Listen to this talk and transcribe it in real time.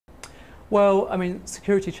Well, I mean,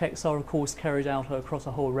 security checks are, of course, carried out across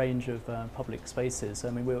a whole range of public spaces. I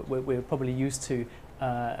mean, we're probably used to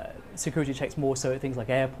security checks more so at things like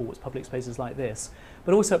airports, public spaces like this,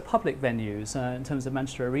 but also at public venues. In terms of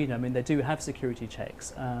Manchester Arena, I mean, they do have security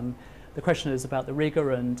checks. The question is about the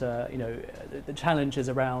rigour and the challenges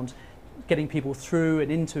around getting people through and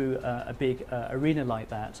into a big arena like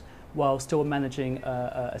that, while still managing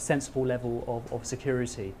a sensible level of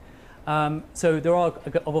security. So there are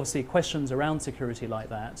obviously questions around security like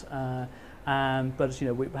that, but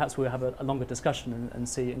perhaps we'll have a longer discussion and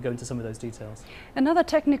see and go into some of those details. Another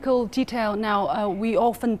technical detail now, we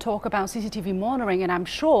often talk about CCTV monitoring, and I'm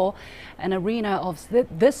sure an arena of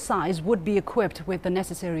this size would be equipped with the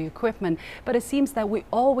necessary equipment, but it seems that we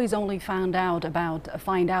always only find out about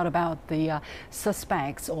the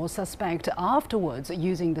suspects or suspect afterwards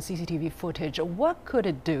using the CCTV footage. What could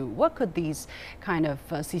it do? What could these kind of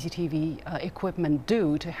CCTV equipment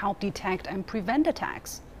do to help detect and prevent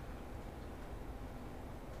attacks?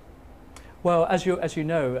 Well, as you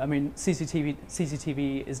know, I mean,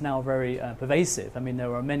 CCTV is now very pervasive. I mean,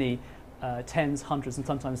 there are many tens, hundreds, and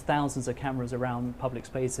sometimes thousands of cameras around public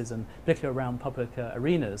spaces, and particularly around public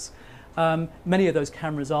arenas. Many of those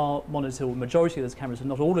cameras are monitored, or majority of those cameras, and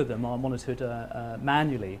not all of them, are monitored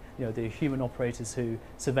manually. You know, the human operators who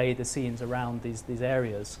survey the scenes around these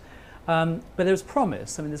areas. But there's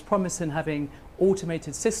promise. I mean, there's promise in having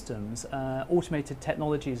automated systems, automated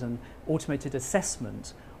technologies, and automated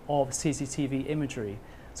assessment of CCTV imagery.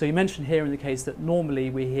 So you mentioned here in the case that normally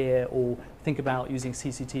we hear or think about using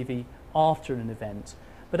CCTV after an event,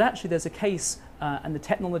 but actually there's a case and the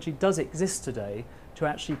technology does exist today to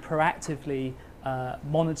actually proactively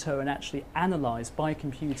monitor and actually analyse by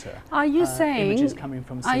computer images coming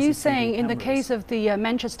from CCTV Are you saying cameras. In the case of the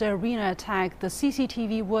Manchester Arena attack, the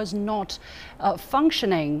CCTV was not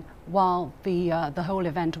functioning while the whole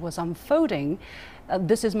event was unfolding?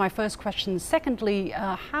 This is my first question. Secondly,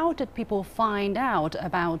 how did people find out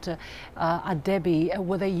about Abedi?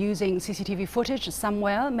 Were they using CCTV footage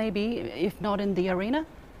somewhere, maybe, if not in the arena?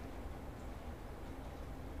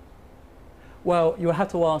 Well, you'll have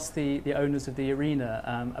to ask the owners of the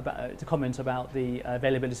arena to comment about the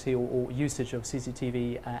availability or usage of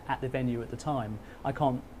CCTV at the venue at the time. I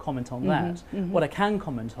can't comment on that. What I can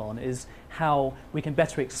comment on is how we can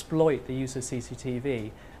better exploit the use of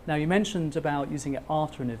CCTV. Now, you mentioned about using it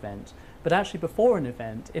after an event, but actually before an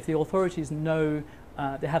event, if the authorities know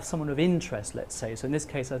they have someone of interest, let's say. So in this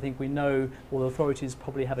case, I think we know, or the authorities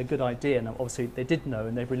probably have a good idea, and obviously they did know,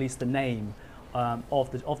 and they've released the name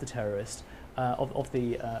of the terrorist. Of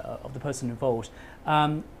the person involved.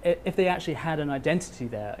 If they actually had an identity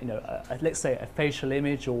there, let's say a facial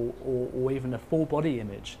image or even a full body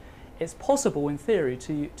image, it's possible in theory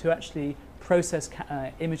to actually process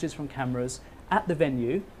images from cameras at the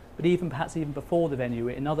venue, but perhaps even before the venue,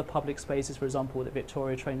 in other public spaces, for example, at the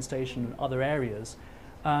Victoria train station and other areas,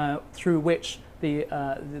 through which the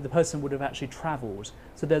person would have actually travelled.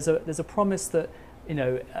 So there's a promise that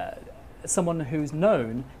someone who's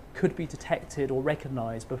known could be detected or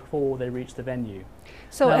recognised before they reach the venue.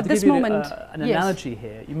 So now, at this moment, an analogy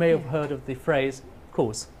here, you may have heard of the phrase, of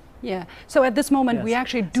course. Yeah. So at this moment, we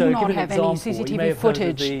actually do not have any CCTV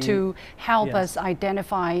footage to help us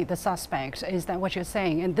identify the suspect. Is that what you're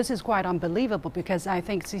saying? And this is quite unbelievable, because I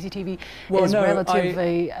think CCTV is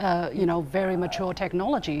relatively, very mature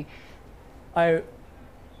technology.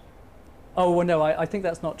 Oh, well, no, I think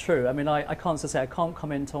that's not true. I mean, I can't say I can't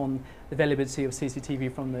comment on the availability of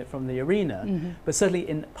CCTV from the arena, but certainly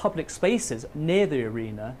in public spaces near the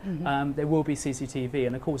arena, there will be CCTV,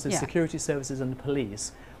 and of course the security services and the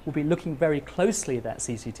police will be looking very closely at that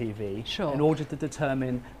CCTV in order to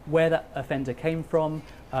determine where that offender came from,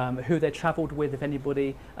 who they travelled with, if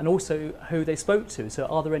anybody, and also who they spoke to. So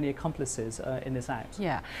are there any accomplices in this act?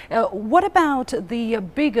 Yeah. What about the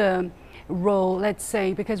bigger role, let's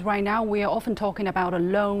say, because right now we are often talking about a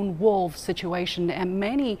lone wolf situation, and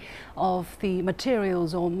many of the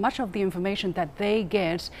materials or much of the information that they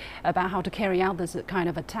get about how to carry out this kind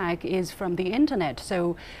of attack is from the internet.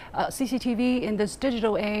 So CCTV in this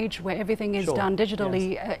digital age where everything is done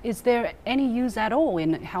digitally, is there any use at all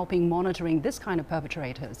in helping monitoring this kind of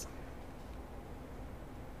perpetrators?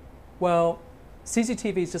 Well,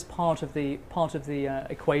 CCTV is just part of the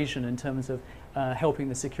equation in terms of helping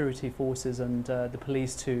the security forces and the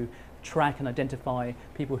police to track and identify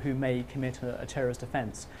people who may commit a terrorist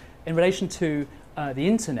offence. In relation to the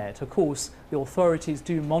internet, of course, the authorities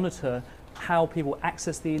do monitor how people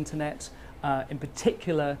access the internet. In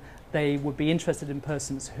particular, they would be interested in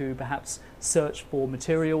persons who perhaps search for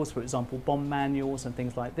materials, for example, bomb manuals and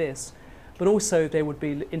things like this. but also they would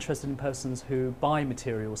be interested in persons who buy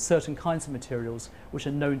materials, certain kinds of materials which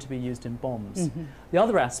are known to be used in bombs. The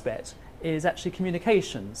other aspect is actually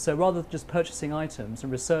communication. So rather than just purchasing items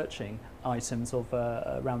and researching items of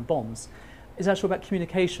around bombs, it's actually about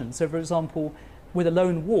communication. So for example, with a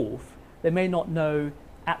lone wolf, they may not know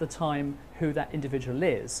at the time who that individual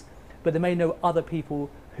is, but they may know other people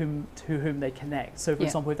to whom they connect. So for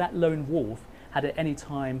example, if that lone wolf had at any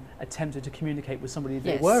time attempted to communicate with somebody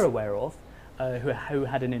they were aware of, who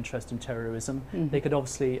had an interest in terrorism, they could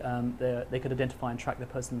obviously they could identify and track the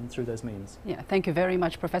person through those means. Yeah, thank you very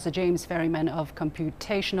much, Professor James Ferryman of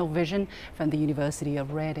Computational Vision from the University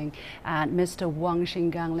of Reading. And Mr. Wang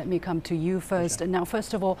Xingang, let me come to you first. Sure. Now,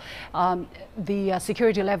 first of all, the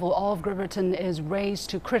security level of Great Britain is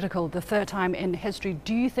raised to critical the third time in history.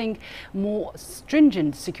 Do you think more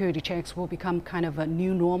stringent security checks will become kind of a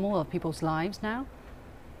new normal of people's lives now?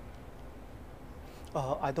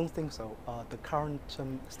 I don't think so. The current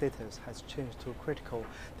status has changed to critical.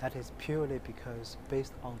 That is purely because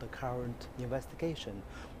based on the current investigation,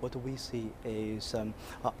 what we see is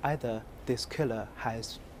either this killer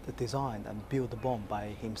has designed and built the bomb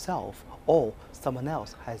by himself, or someone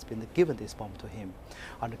else has been given this bomb to him.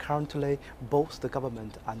 And currently, both the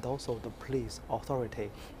government and also the police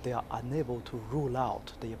authority, they are unable to rule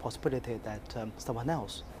out the possibility that someone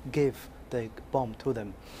else gave the bomb to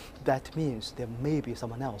them. That means there may be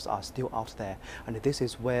someone else are still out there, and this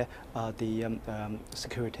is where the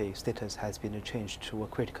security status has been changed to a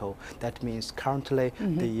critical. That means currently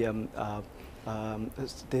the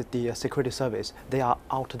security service, they are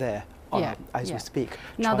out there as we speak.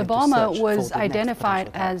 Now the bomber was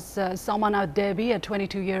identified as Salman Abedi, a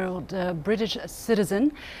 22-year-old British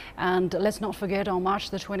citizen. And let's not forget, on March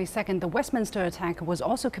the 22nd, the Westminster attack was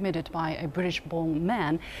also committed by a British-born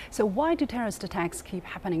man. So why do terrorist attacks keep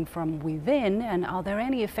happening from within, and are there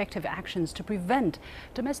any effective actions to prevent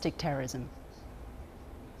domestic terrorism?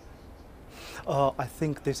 I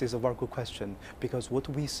think this is a very good question, because what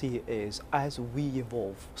we see is as we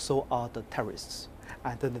evolve, so are the terrorists.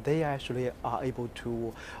 And then they actually are able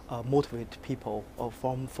to motivate people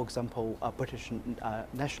from, for example, British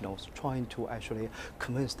nationals, trying to actually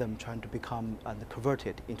convince them, trying to become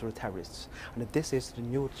converted into the terrorists. And this is the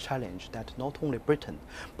new challenge that not only Britain,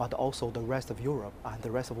 but also the rest of Europe and the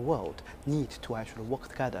rest of the world need to actually work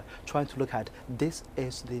together, trying to look at this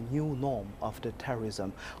is the new norm of the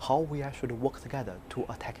terrorism, how we actually work together to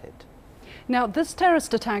attack it. Now, this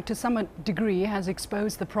terrorist attack to some degree has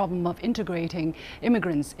exposed the problem of integrating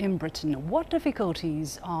immigrants in Britain. What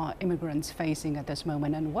difficulties are immigrants facing at this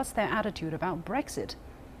moment, and what's their attitude about Brexit?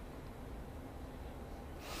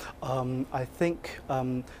 I think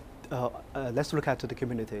let's look at the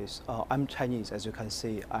communities. I'm Chinese, as you can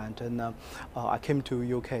see, and then I came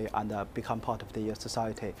to UK and become part of the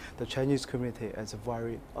society. The Chinese community is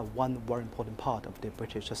one very important part of the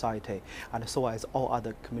British society, and so as all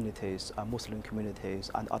other communities, Muslim communities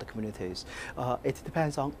and other communities. It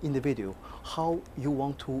depends on individual how you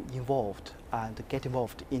want to get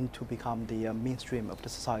involved into become the mainstream of the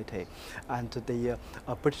society. And the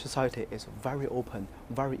British society is very open,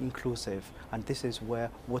 very inclusive, and this is where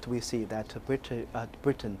what we see that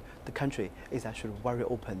Britain, the country, is actually very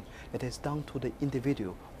open. It is down to the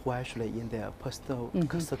individual who actually in their personal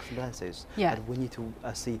circumstances that we need to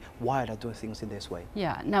see why they're doing things in this way.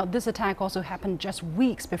 Yeah, now this attack also happened just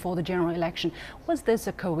weeks before the general election. Was this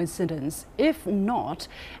a coincidence? If not,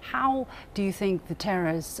 how do you think the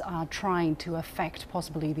terrorists are trying to affect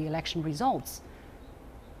possibly the election results?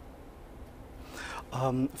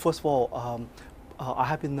 First of all, I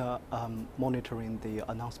have been monitoring the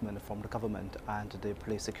announcement from the government and the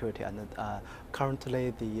police security, and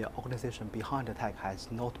currently the organization behind the attack has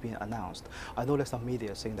not been announced. I know there's some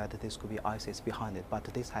media saying that this could be ISIS behind it, but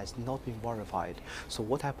this has not been verified. So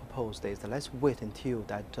what I proposed is that let's wait until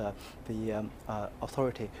that the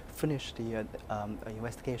authority finish the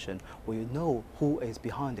investigation. We know who is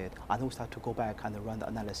behind it, and we start to go back and run the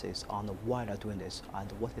analysis on why they're doing this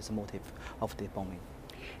and what is the motive of the bombing.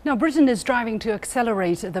 Now, Britain is striving to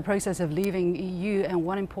accelerate the process of leaving EU, and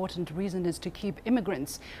one important reason is to keep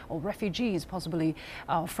immigrants or refugees possibly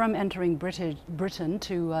from entering Britain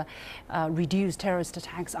to reduce terrorist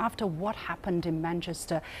attacks. After what happened in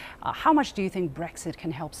Manchester, how much do you think Brexit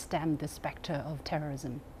can help stem the spectre of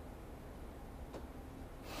terrorism?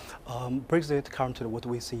 Brexit currently, what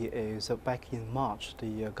we see is back in March,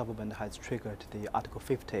 the government has triggered the Article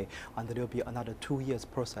 50, and there will be another 2 years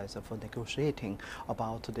process for negotiating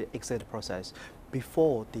about the exit process.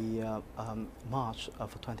 Before the March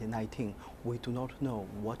of 2019, we do not know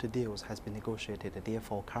what deals has been negotiated.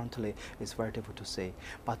 Therefore, currently it's very difficult to say.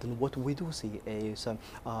 But what we do see is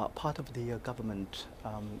part of the government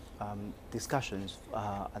discussions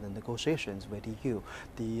and the negotiations with the EU,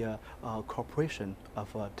 the cooperation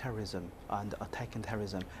of terrorism and attacking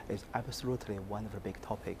terrorism is absolutely one of the big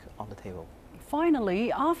topics on the table.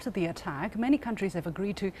 Finally, after the attack, many countries have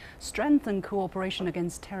agreed to strengthen cooperation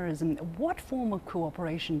against terrorism. What form of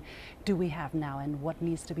cooperation do we have now, and what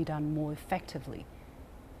needs to be done more effectively?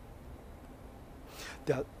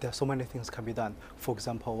 There are so many things can be done. For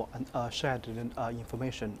example, shared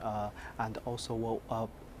information and also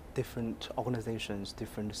different organizations,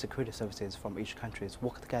 different security services from each country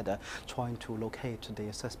work together, trying to locate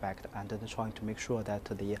the suspect and then trying to make sure that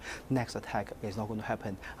the next attack is not going to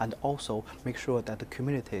happen, and also make sure that the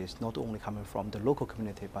communities, not only coming from the local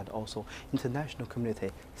community but also international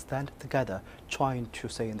community, stand together, trying to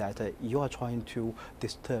say that you are trying to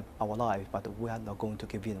disturb our life, but we are not going to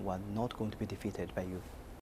give in. We are not going to be defeated by you.